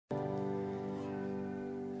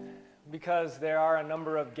because there are a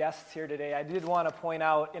number of guests here today, I did want to point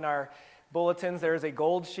out in our bulletins there is a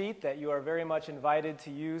gold sheet that you are very much invited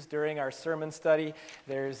to use during our sermon study.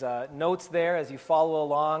 There's notes there as you follow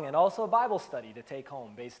along, and also a Bible study to take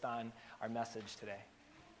home based on our message today.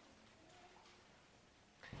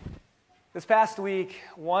 This past week,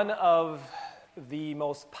 one of the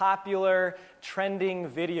most popular trending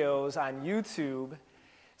videos on YouTube,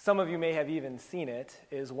 some of you may have even seen it,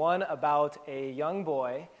 is one about a young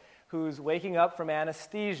boy who's waking up from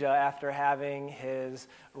anesthesia after having his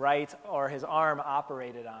right or his arm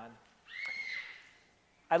operated on.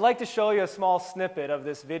 I'd like to show you a small snippet of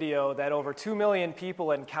this video that over 2 million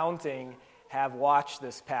people and counting have watched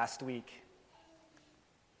this past week.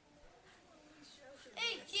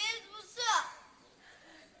 Hey kids, what's up?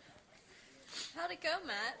 How'd it go,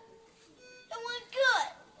 Matt? It went good.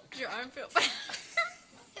 Does your arm feel bad?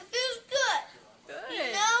 It feels good. Good.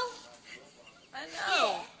 You know? I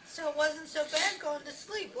know. Yeah. So it wasn't so bad going to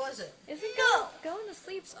sleep, was it? Isn't No. going to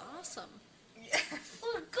sleep's awesome? It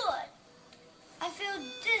was good. I feel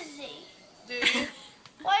dizzy. Do you?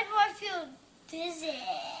 Why do I feel dizzy?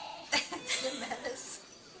 It's a menace.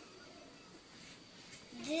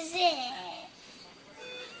 Dizzy.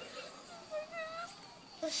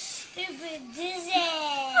 The stupid dizzy.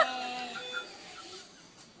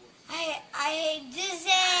 I hate dizzy.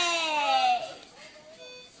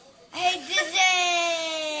 I hate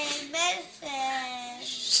dizzy medicine.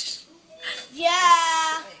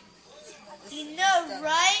 Yeah. You know,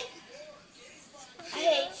 right? I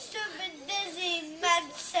hate stupid dizzy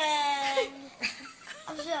medicine.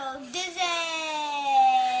 I'm so dizzy.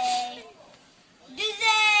 Dizzy.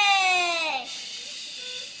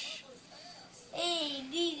 Hey,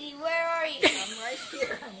 Didi, where are you? I'm right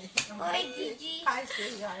here, honey. Hi, Gigi. Hi,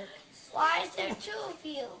 sweetheart. Why is there two of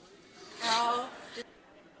you? Oh,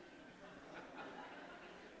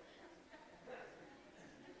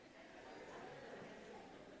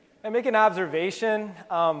 I make an observation.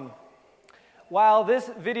 While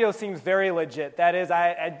this video seems very legit, that is,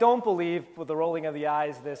 I don't believe with the rolling of the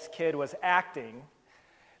eyes this kid was acting.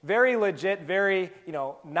 Very legit, very,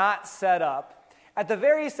 not set up. At the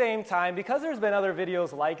very same time, because there's been other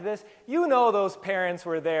videos like this, you know those parents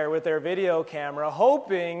were there with their video camera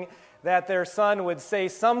hoping that their son would say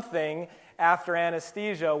something after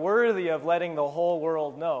anesthesia worthy of letting the whole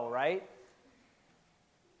world know, right?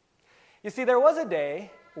 You see, there was a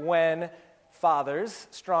day when fathers,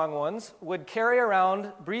 strong ones, would carry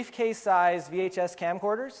around briefcase-sized VHS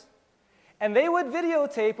camcorders, and they would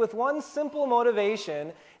videotape with one simple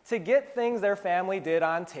motivation: to get things their family did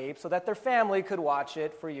on tape so that their family could watch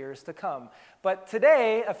it for years to come. But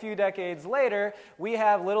today, a few decades later, we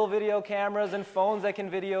have little video cameras and phones that can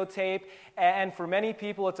videotape, and for many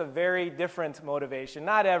people, it's a very different motivation.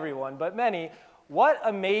 Not everyone, but many. What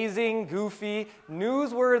amazing, goofy,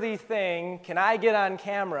 newsworthy thing can I get on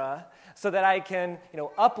camera so that I can,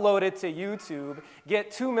 upload it to YouTube,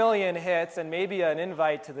 get 2 million hits, and maybe an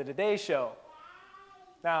invite to the Today Show?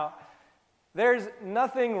 Now, there's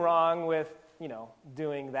nothing wrong with,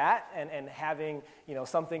 doing that and having,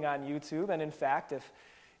 something on YouTube. And in fact,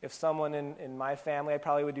 if someone in my family, I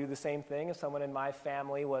probably would do the same thing. If someone in my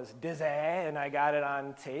family was dizzy and I got it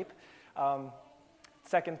on tape.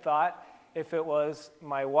 Second thought, if it was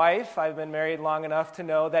my wife, I've been married long enough to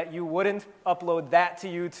know that you wouldn't upload that to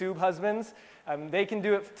YouTube, husbands. They can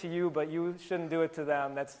do it to you, but you shouldn't do it to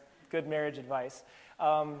them. That's good marriage advice.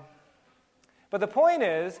 But the point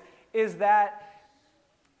is that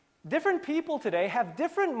different people today have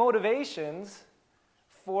different motivations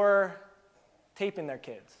for taping their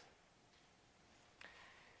kids.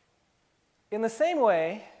 In the same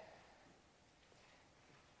way,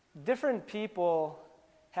 different people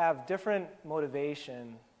have different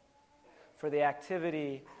motivation for the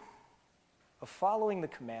activity of following the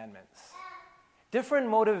commandments. Different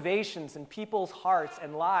motivations in people's hearts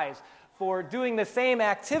and lives for doing the same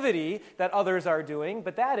activity that others are doing,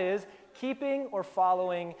 but that is keeping or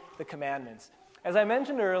following the commandments. As I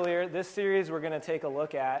mentioned earlier, this series we're going to take a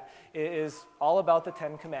look at is all about the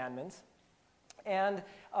 10 Commandments. And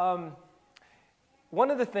one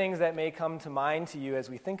of the things that may come to mind to you as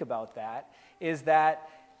we think about that is that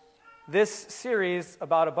this series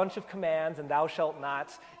about a bunch of commands and thou shalt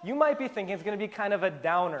nots, you might be thinking it's going to be kind of a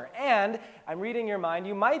downer. And I'm reading your mind,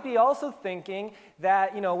 you might be also thinking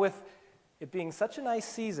that, with it being such a nice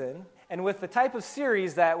season, and with the type of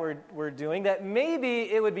series that we're doing, that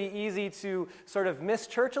maybe it would be easy to sort of miss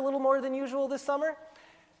church a little more than usual this summer.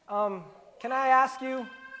 Can I ask you,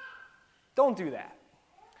 don't do that.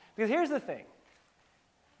 Because here's the thing.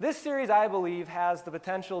 This series, I believe, has the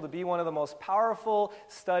potential to be one of the most powerful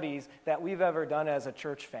studies that we've ever done as a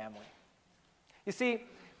church family. You see,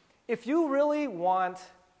 if you really want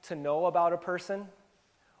to know about a person,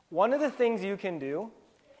 one of the things you can do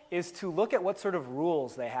is to look at what sort of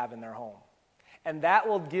rules they have in their home. And that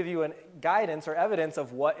will give you guidance or evidence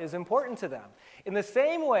of what is important to them. In the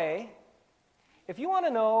same way, if you want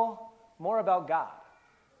to know more about God,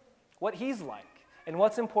 what He's like, and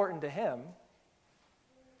what's important to Him,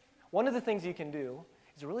 one of the things you can do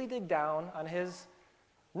is really dig down on His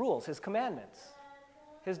rules, His commandments,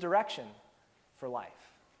 His direction for life.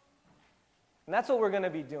 And that's what we're going to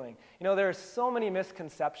be doing. You know, there are so many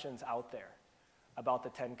misconceptions out there about the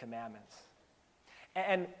Ten Commandments.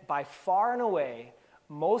 And by far and away,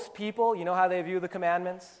 most people, you know how they view the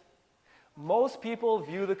commandments? Most people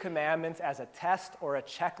view the commandments as a test or a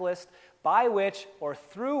checklist by which or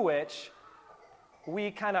through which we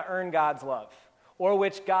kind of earn God's love, or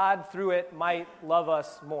which God, through it, might love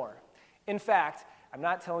us more. In fact, I'm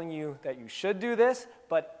not telling you that you should do this,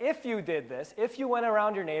 but if you did this, if you went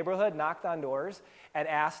around your neighborhood, knocked on doors, and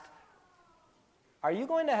asked, "Are you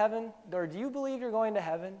going to heaven?" or "Do you believe you're going to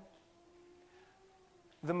heaven?"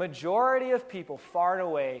 the majority of people, far and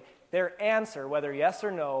away, their answer, whether yes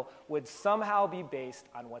or no, would somehow be based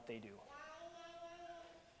on what they do.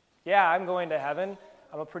 Yeah, I'm going to heaven.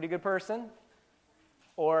 I'm a pretty good person.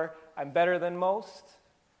 Or I'm better than most.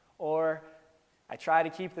 Or I try to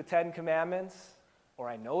keep the 10 Commandments. Or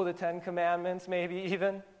I know the 10 Commandments, maybe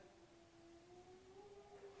even.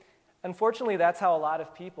 Unfortunately, that's how a lot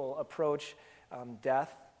of people approach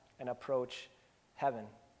death and approach heaven.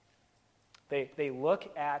 They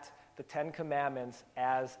look at the 10 Commandments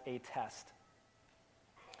as a test.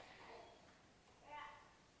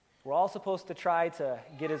 We're all supposed to try to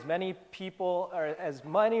get as many people, or as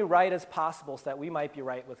many right as possible so that we might be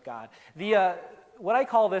right with God. What I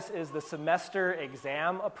call this is the semester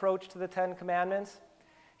exam approach to the 10 Commandments.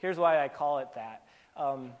 Here's why I call it that.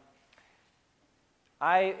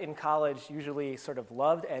 I, in college, usually sort of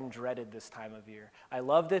loved and dreaded this time of year. I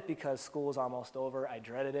loved it because school was almost over. I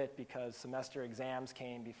dreaded it because semester exams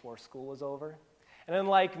came before school was over. And then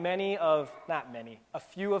like a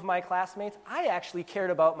few of my classmates, I actually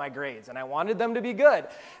cared about my grades, and I wanted them to be good.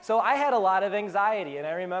 So I had a lot of anxiety, and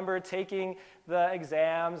I remember taking the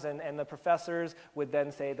exams, and the professors would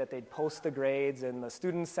then say that they'd post the grades in the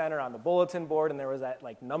student center on the bulletin board, and there was that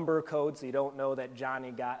like number code, so you don't know that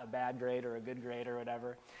Johnny got a bad grade or a good grade or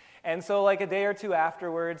whatever. And so like a day or two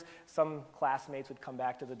afterwards, some classmates would come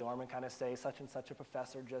back to the dorm and kind of say, such and such a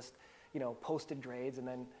professor just, posted grades, and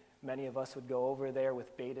then many of us would go over there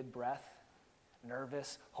with bated breath,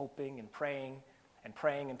 nervous, hoping and praying and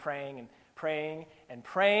praying and praying and praying and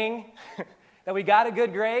praying that we got a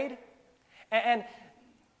good grade. And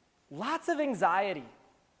lots of anxiety.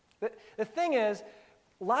 The thing is,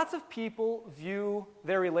 lots of people view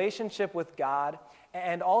their relationship with God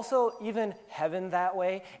and also even heaven that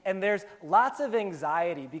way, and there's lots of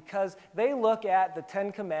anxiety because they look at the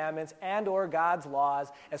 10 Commandments and or God's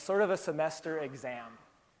laws as sort of a semester exam.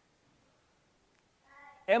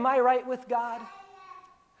 Am I right with God?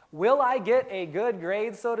 Will I get a good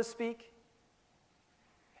grade, so to speak?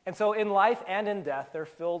 And so in life and in death, they're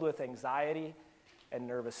filled with anxiety and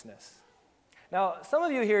nervousness. Now, some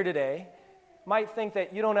of you here today might think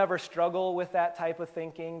that you don't ever struggle with that type of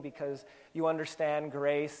thinking because you understand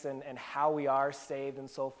grace and how we are saved and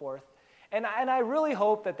so forth. And I really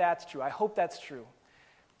hope that that's true. I hope that's true.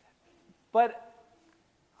 But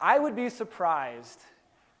I would be surprised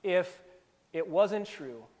if it wasn't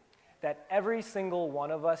true that every single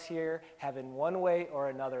one of us here have in one way or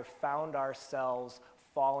another found ourselves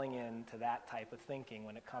falling into that type of thinking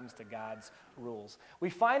when it comes to God's rules. We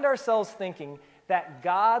find ourselves thinking that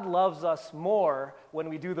God loves us more when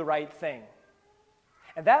we do the right thing.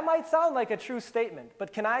 And that might sound like a true statement,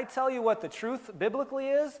 but can I tell you what the truth biblically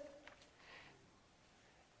is?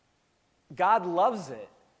 God loves it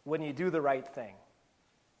when you do the right thing.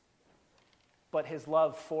 But His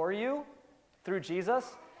love for you through Jesus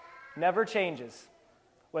never changes,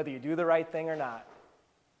 whether you do the right thing or not.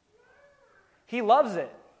 He loves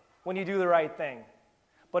it when you do the right thing.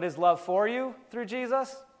 But His love for you through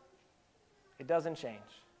Jesus, it doesn't change.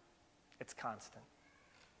 It's constant.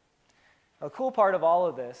 Now, the cool part of all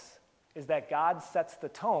of this is that God sets the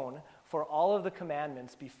tone for all of the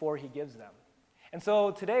commandments before He gives them. And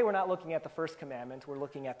so today we're not looking at the first commandment, we're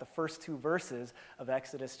looking at the first two verses of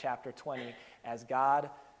Exodus chapter 20 as God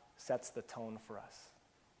sets the tone for us.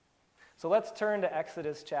 So let's turn to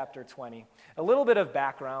Exodus chapter 20. A little bit of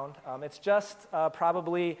background. It's just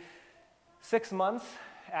probably 6 months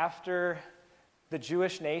after the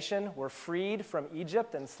Jewish nation were freed from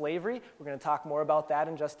Egypt and slavery. We're going to talk more about that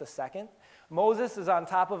in just a second. Moses is on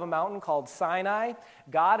top of a mountain called Sinai.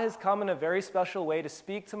 God has come in a very special way to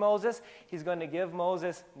speak to Moses. He's going to give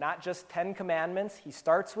Moses not just 10 commandments. He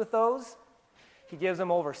starts with those. He gives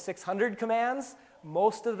him over 600 commands,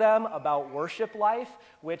 most of them about worship life,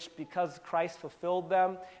 which because Christ fulfilled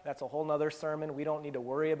them, that's a whole other sermon. We don't need to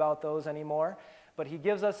worry about those anymore. But he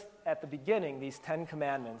gives us at the beginning these 10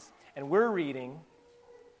 commandments, and we're reading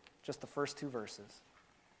just the first 2 verses.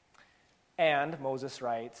 And Moses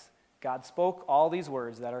writes, God spoke all these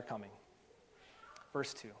words that are coming.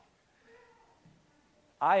 Verse 2.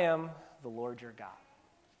 I am the Lord your God.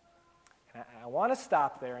 And I want to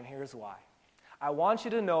stop there, and here's why. I want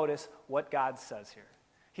you to notice what God says here.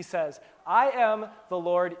 He says, I am the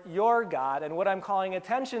Lord your God, and what I'm calling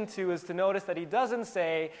attention to is to notice that he doesn't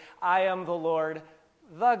say, I am the Lord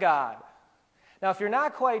the God. Now, if you're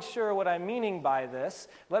not quite sure what I'm meaning by this,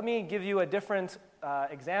 let me give you a different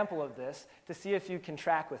example of this to see if you can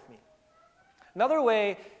track with me.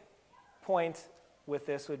 Another point with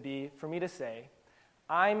this would be for me to say,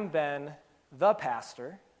 I'm Ben the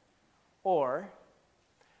pastor, or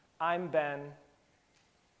I'm Ben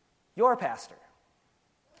your pastor.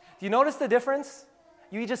 Do you notice the difference?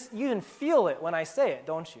 You even feel it when I say it,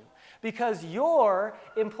 don't you? Because your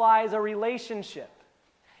implies a relationship.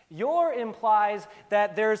 Your implies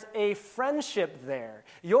that there's a friendship there.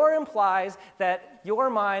 Your implies that you're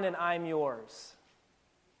mine and I'm yours.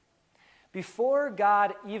 Before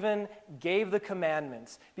God even gave the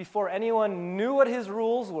commandments, before anyone knew what his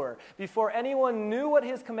rules were, before anyone knew what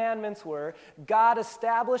his commandments were, God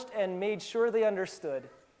established and made sure they understood,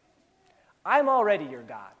 I'm already your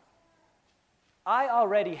God. I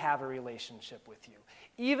already have a relationship with you.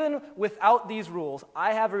 Even without these rules,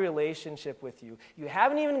 I have a relationship with you. You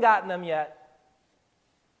haven't even gotten them yet,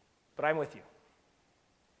 but I'm with you.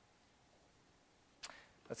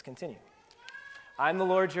 Let's continue. I'm the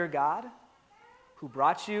Lord your God, who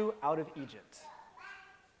brought you out of Egypt,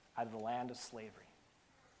 out of the land of slavery.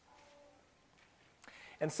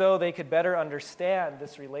 And so they could better understand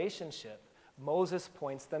this relationship, Moses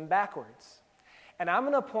points them backwards. And I'm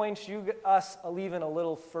going to point us even a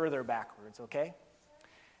little further backwards, okay?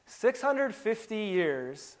 650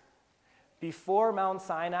 years before Mount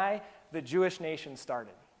Sinai, the Jewish nation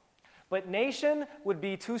started. But nation would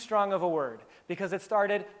be too strong of a word because it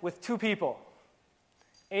started with 2 people,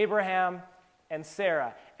 Abraham and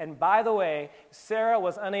Sarah. And by the way, Sarah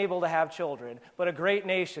was unable to have children, but a great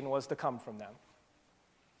nation was to come from them.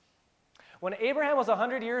 When Abraham was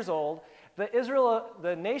 100 years old,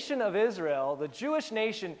 the nation of Israel, the Jewish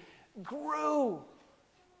nation, grew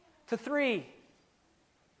to 3.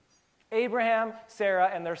 Abraham, Sarah,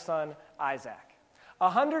 and their son Isaac.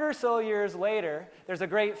 100 or so years later, there's a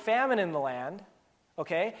great famine in the land,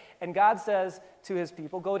 okay? And God says to his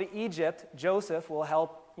people, go to Egypt. Joseph will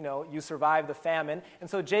help you survive the famine. And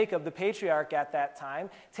so Jacob, the patriarch at that time,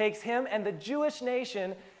 takes him and the Jewish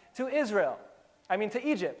nation to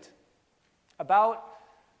Egypt. About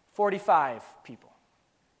 45 people.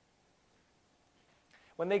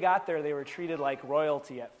 When they got there, they were treated like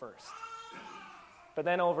royalty at first. But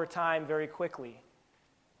then over time, very quickly,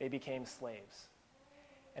 they became slaves.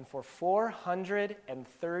 And for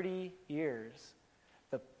 430 years,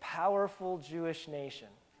 the powerful Jewish nation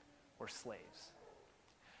were slaves.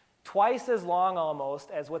 Twice as long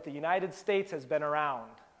almost as what the United States has been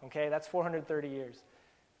around. Okay, that's 430 years.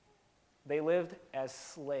 They lived as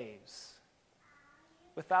slaves,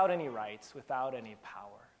 without any rights, without any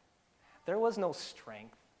power. There was no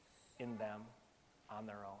strength in them on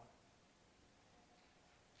their own.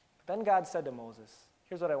 But then God said to Moses,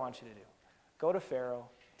 here's what I want you to do. Go to Pharaoh,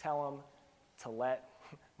 tell him to let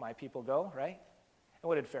my people go, right? And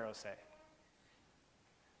what did Pharaoh say?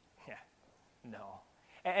 Yeah, no.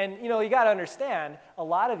 And you got to understand, a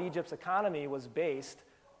lot of Egypt's economy was based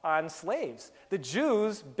on slaves. The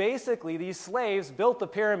Jews, basically, these slaves built the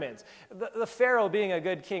pyramids. The Pharaoh, being a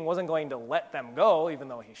good king, wasn't going to let them go, even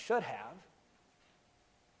though he should have.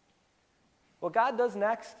 What God does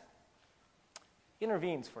next, he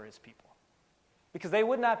intervenes for his people. Because they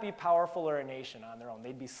would not be powerful or a nation on their own.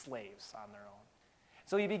 They'd be slaves on their own.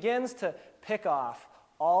 So he begins to pick off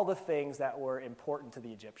all the things that were important to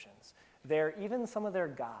the Egyptians. Even some of their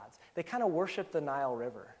gods. They kind of worshiped the Nile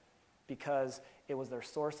River because it was their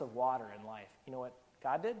source of water and life. You know what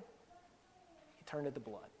God did? He turned it to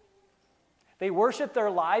blood. They worshiped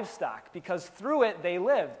their livestock because through it they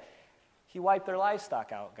lived. He wiped their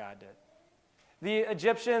livestock out, God did. The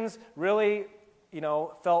Egyptians really,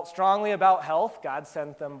 felt strongly about health. God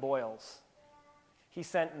sent them boils. He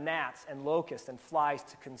sent gnats and locusts and flies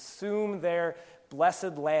to consume their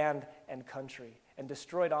blessed land and country and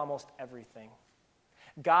destroyed almost everything.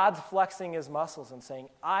 God's flexing his muscles and saying,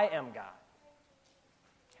 I am God.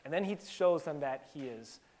 And then he shows them that he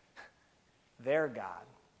is their God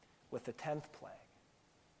with the 10th plague,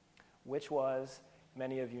 which was,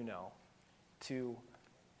 many of you know, to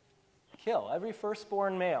kill every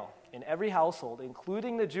firstborn male in every household,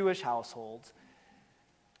 including the Jewish households,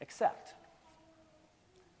 except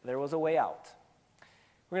there was a way out.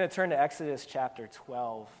 We're going to turn to Exodus chapter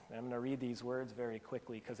 12, and I'm going to read these words very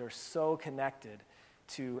quickly because they're so connected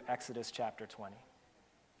to Exodus chapter 20.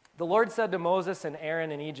 The Lord said to Moses and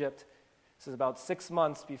Aaron in Egypt, this is about 6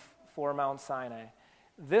 months before Mount Sinai,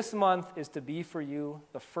 this month is to be for you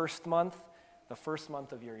the first month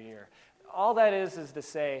of your year. All that is to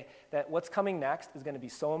say that what's coming next is going to be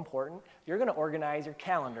so important, you're going to organize your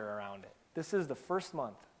calendar around it. This is the first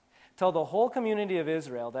month. Tell the whole community of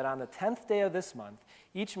Israel that on the 10th day of this month,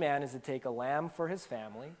 each man is to take a lamb for his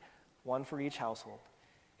family, one for each household.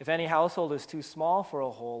 If any household is too small for a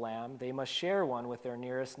whole lamb, they must share one with their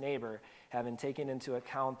nearest neighbor, having taken into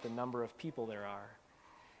account the number of people there are.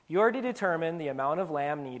 You are to determine the amount of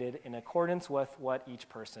lamb needed in accordance with what each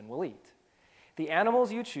person will eat. The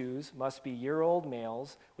animals you choose must be year-old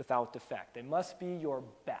males without defect. They must be your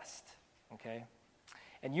best, okay?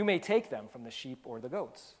 And you may take them from the sheep or the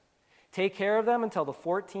goats. Take care of them until the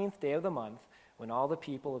 14th day of the month, when all the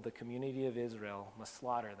people of the community of Israel must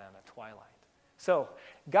slaughter them at twilight. So,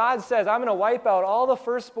 God says, I'm going to wipe out all the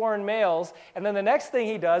firstborn males, and then the next thing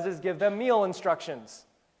he does is give them meal instructions.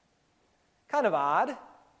 Kind of odd.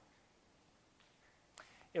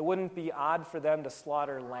 It wouldn't be odd for them to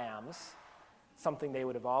slaughter lambs, something they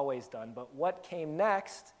would have always done, but what came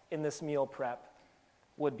next in this meal prep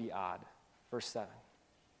would be odd. Verse 7.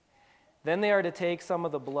 Then they are to take some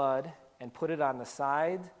of the blood and put it on the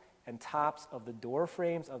sides and tops of the door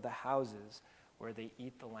frames of the houses where they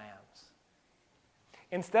eat the lambs.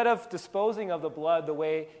 Instead of disposing of the blood the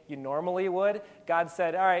way you normally would, God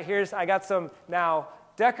said, all right, I got some now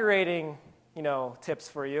decorating, tips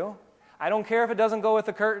for you. I don't care if it doesn't go with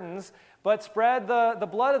the curtains, but spread the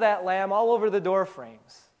blood of that lamb all over the door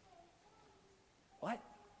frames. What?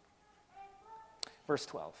 Verse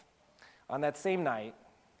 12. On that same night,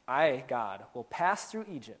 I, God, will pass through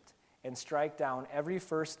Egypt and strike down every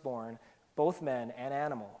firstborn, both men and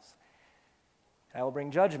animals. I will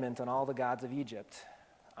bring judgment on all the gods of Egypt.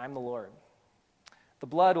 I'm the Lord. The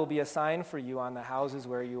blood will be a sign for you on the houses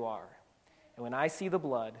where you are. And when I see the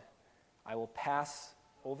blood, I will pass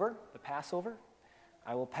over, the Passover.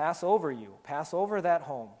 I will pass over you, pass over that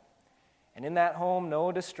home. And in that home,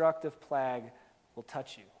 no destructive plague will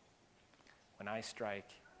touch you when I strike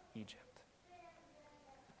Egypt.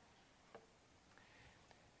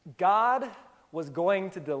 God was going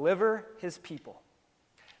to deliver his people.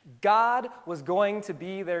 God was going to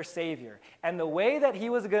be their Savior. And the way that he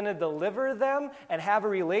was going to deliver them and have a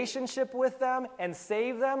relationship with them and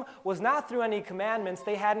save them was not through any commandments.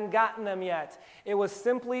 They hadn't gotten them yet. It was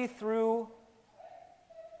simply through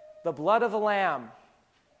the blood of the Lamb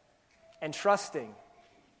and trusting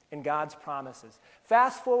in God's promises.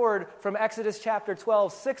 Fast forward from Exodus chapter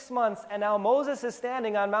 12, 6 months, and now Moses is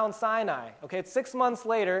standing on Mount Sinai. Okay, it's 6 months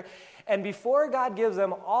later, and before God gives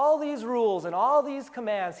them all these rules and all these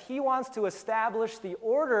commands, he wants to establish the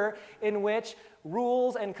order in which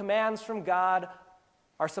rules and commands from God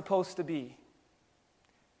are supposed to be.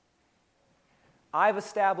 I've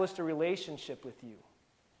established a relationship with you.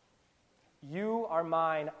 You are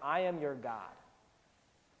mine, I am your God.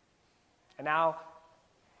 And now,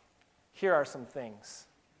 here are some things.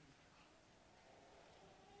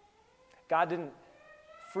 God didn't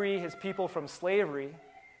free his people from slavery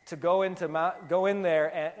to go into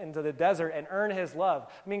there into the desert and earn his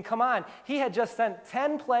love. I mean, come on. He had just sent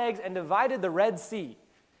 10 plagues and divided the Red Sea.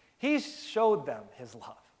 He showed them his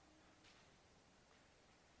love.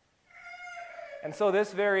 And so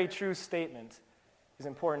this very true statement is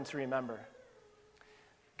important to remember.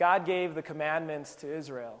 God gave the commandments to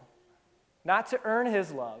Israel, not to earn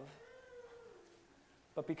his love,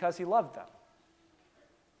 but because he loved them.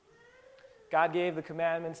 God gave the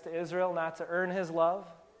commandments to Israel not to earn his love,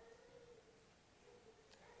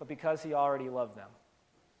 but because he already loved them.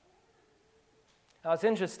 Now it's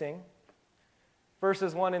interesting,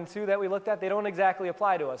 verses 1 and 2 that we looked at, they don't exactly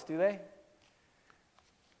apply to us, do they?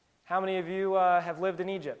 How many of you have lived in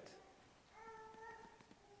Egypt?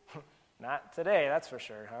 Not today, that's for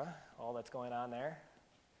sure, huh? All that's going on there.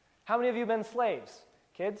 How many of you have been slaves?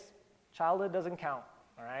 Kids, childhood doesn't count,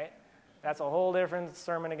 all right? That's a whole different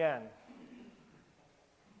sermon again.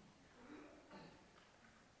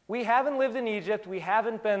 We haven't lived in Egypt. We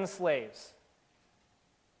haven't been slaves.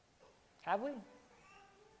 Have we?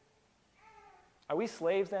 Are we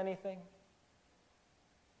slaves to anything?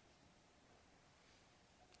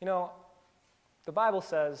 You know, the Bible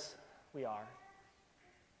says we are.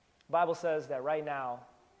 The Bible says that right now,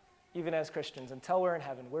 even as Christians, until we're in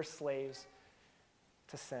heaven, we're slaves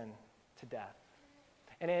to sin, to death.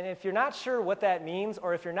 And if you're not sure what that means,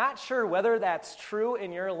 or if you're not sure whether that's true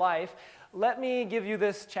in your life, let me give you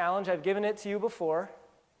this challenge. I've given it to you before.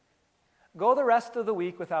 Go the rest of the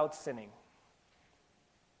week without sinning.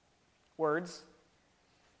 Words,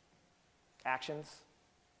 actions,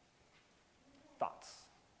 thoughts.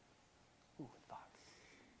 Ooh, thoughts.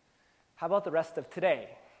 How about the rest of today?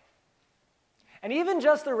 And even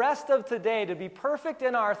just the rest of today, to be perfect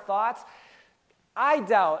in our thoughts, I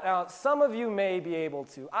doubt, now some of you may be able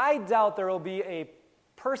to, I doubt there will be a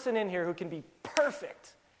person in here who can be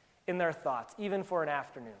perfect in their thoughts, even for an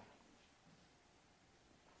afternoon.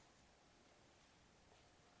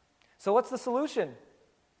 So what's the solution?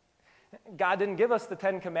 God didn't give us the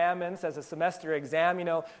 10 Commandments as a semester exam. You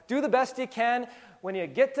know, do the best you can. When you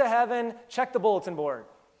get to heaven, check the bulletin board.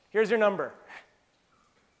 Here's your number.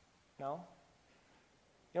 No?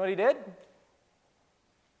 You know what he did?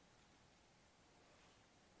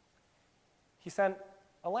 He sent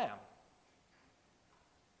a lamb.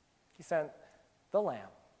 He sent the lamb.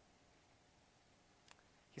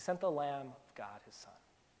 He sent the Lamb of God, his Son.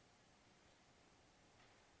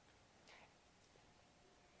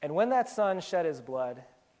 And when that Son shed his blood,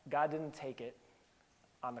 God didn't take it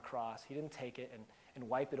on the cross. He didn't take it and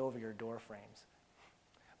wipe it over your door frames.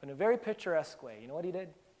 But in a very picturesque way, you know what he did?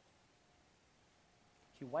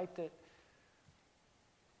 He wiped it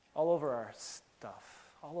all over our stuff,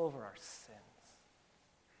 all over our sins,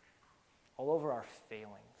 all over our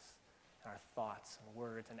failings, our thoughts and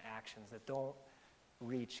words and actions that don't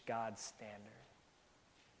reach God's standard.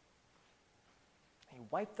 He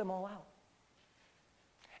wiped them all out.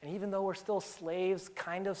 And even though we're still slaves,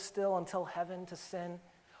 kind of still until heaven to sin,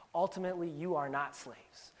 ultimately you are not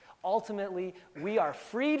slaves. Ultimately, we are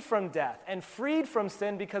freed from death and freed from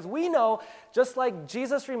sin because we know, just like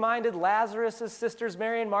Jesus reminded Lazarus' sisters,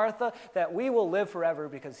 Mary and Martha, that we will live forever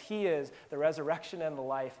because he is the resurrection and the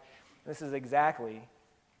life. This is exactly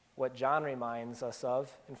what John reminds us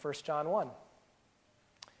of in 1 John 1.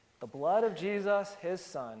 The blood of Jesus, his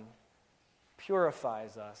Son,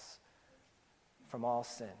 purifies us from all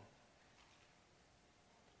sin. In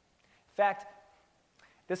fact,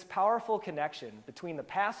 this powerful connection between the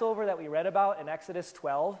Passover that we read about in Exodus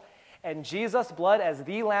 12 and Jesus' blood as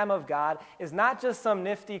the Lamb of God is not just some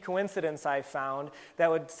nifty coincidence I found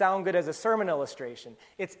that would sound good as a sermon illustration.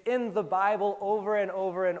 It's in the Bible over and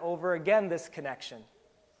over and over again, this connection.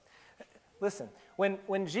 Listen,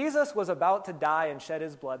 when Jesus was about to die and shed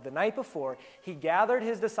his blood, the night before, he gathered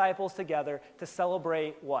his disciples together to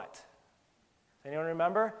celebrate what? Anyone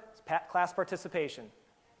remember? It's class participation.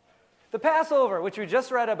 The Passover, which we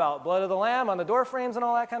just read about, blood of the Lamb on the door frames and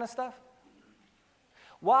all that kind of stuff.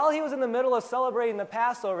 While he was in the middle of celebrating the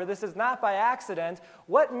Passover, this is not by accident,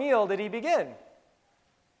 what meal did he begin?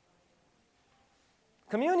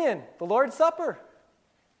 Communion, the Lord's Supper.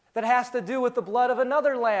 That has to do with the blood of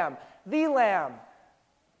another lamb, the Lamb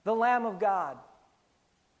of God.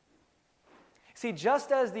 See,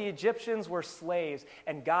 just as the Egyptians were slaves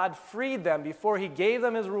and God freed them before he gave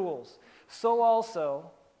them his rules, so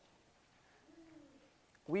also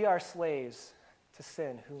we are slaves to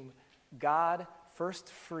sin, whom God first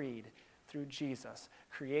freed through Jesus,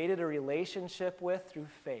 created a relationship with through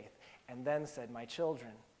faith, and then said, my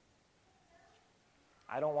children,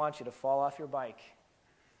 I don't want you to fall off your bike.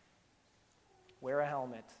 Wear a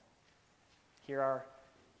helmet. Here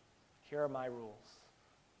are my rules.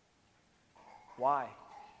 Why?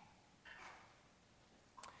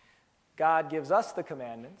 God gives us the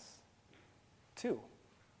commandments, too,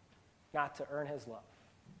 not to earn his love,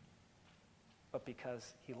 but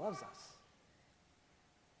because he loves us.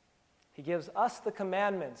 He gives us the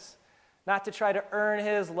commandments, not to try to earn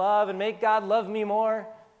his love and make God love me more,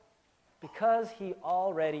 because he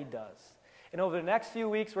already does. And over the next few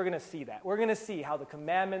weeks, we're going to see that. We're going to see how the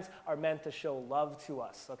commandments are meant to show love to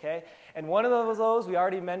us, okay? And one of those we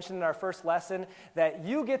already mentioned in our first lesson, that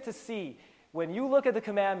you get to see when you look at the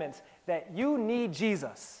commandments that you need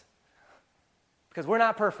Jesus, because we're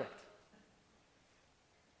not perfect.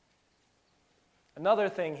 Another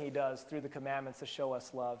thing he does through the commandments to show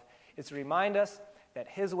us love is to remind us that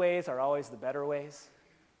his ways are always the better ways,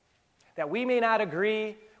 that we may not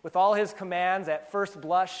agree with all his commands at first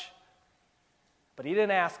blush, but he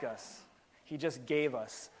didn't ask us. He just gave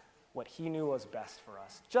us what he knew was best for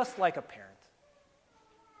us, just like a parent,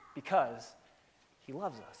 because he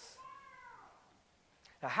loves us.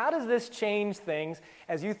 Now, how does this change things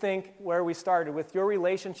as you think where we started with your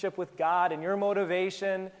relationship with God and your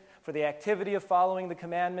motivation for the activity of following the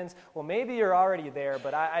commandments? Well, maybe you're already there,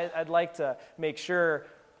 but I'd like to make sure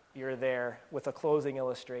you're there with a closing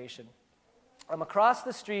illustration. Across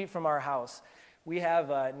the street from our house, we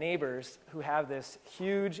have neighbors who have this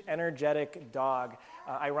huge, energetic dog,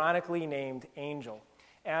 ironically named Angel.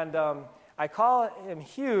 And I call him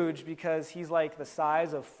huge because he's like the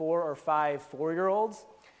size of 4 or 5 4-year-olds.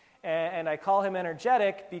 And I call him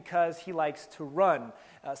energetic because he likes to run.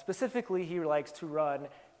 Specifically, he likes to run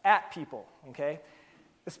at people, okay?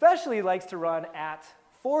 Especially he likes to run at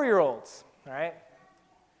 4-year-olds, all right?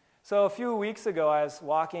 So a few weeks ago, I was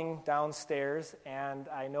walking downstairs, and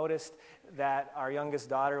I noticed that our youngest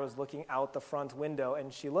daughter was looking out the front window,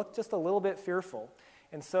 and she looked just a little bit fearful.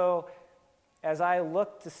 And so as I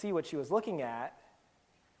looked to see what she was looking at,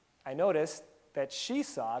 I noticed that she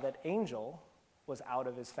saw that Angel was out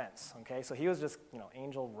of his fence, okay? So he was just,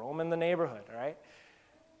 Angel roaming the neighborhood, all right?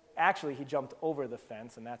 Actually, he jumped over the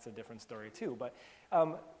fence, and that's a different story too. But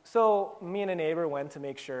so me and a neighbor went to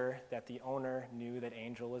make sure that the owner knew that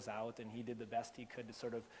Angel was out, and he did the best he could to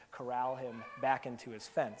sort of corral him back into his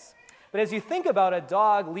fence. But as you think about a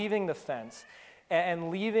dog leaving the fence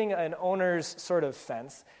and leaving an owner's sort of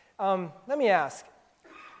fence, let me ask,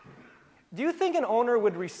 do you think an owner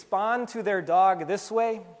would respond to their dog this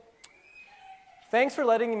way? Thanks for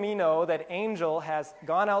letting me know that Angel has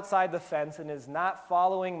gone outside the fence and is not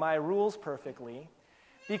following my rules perfectly.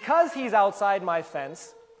 Because he's outside my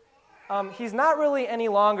fence, he's not really any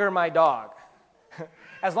longer my dog.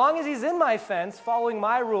 As long as he's in my fence, following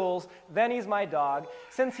my rules, then he's my dog.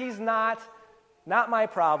 Since he's not my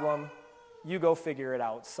problem, you go figure it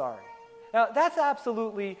out, sorry. Now, that's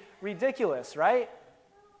absolutely ridiculous, right?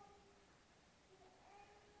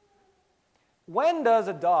 When does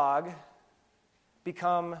a dog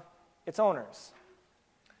become its owners?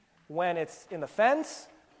 When it's in the fence?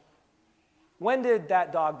 When did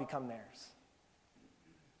that dog become theirs?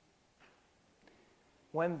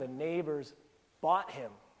 When the neighbors bought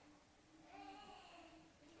him.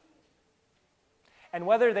 And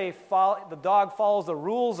whether the dog follows the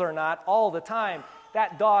rules or not all the time,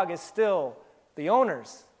 that dog is still the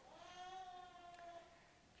owner's.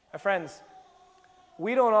 My friends,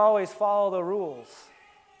 we don't always follow the rules.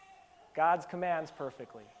 God's commands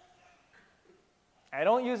perfectly. I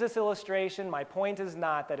don't use this illustration. My point is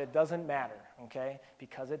not that it doesn't matter, okay?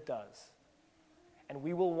 Because it does. And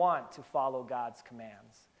we will want to follow God's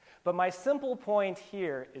commands. But my simple point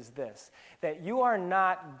here is this, that you are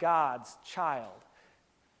not God's child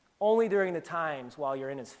only during the times while you're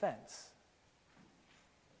in his fence.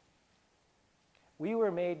 We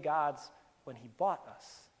were made God's when he bought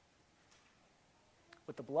us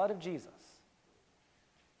with the blood of Jesus.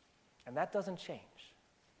 And that doesn't change.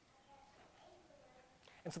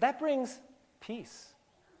 And so that brings peace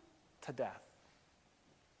to death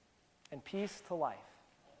and peace to life.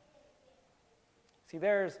 See,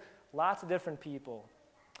 there's lots of different people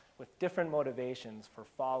with different motivations for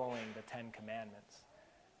following the 10 Commandments.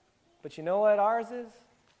 But you know what ours is?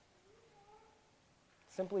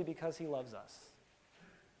 Simply because he loves us.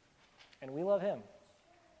 And we love him.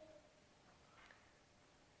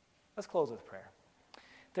 Let's close with prayer.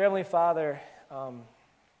 Dear Heavenly Father,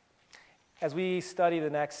 as we study the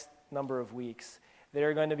next number of weeks, there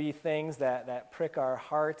are going to be things that prick our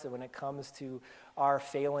hearts when it comes to our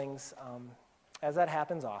failings, as that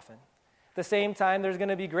happens often. At the same time, there's going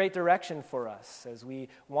to be great direction for us as we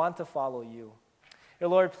want to follow you. Dear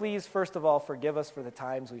Lord, please, first of all, forgive us for the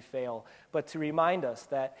times we fail, but to remind us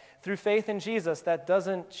that through faith in Jesus, that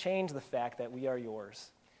doesn't change the fact that we are yours.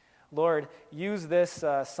 Lord, use this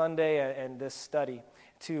Sunday and this study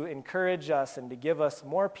to encourage us and to give us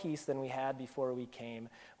more peace than we had before we came,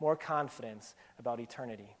 more confidence about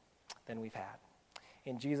eternity than we've had.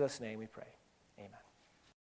 In Jesus' name we pray.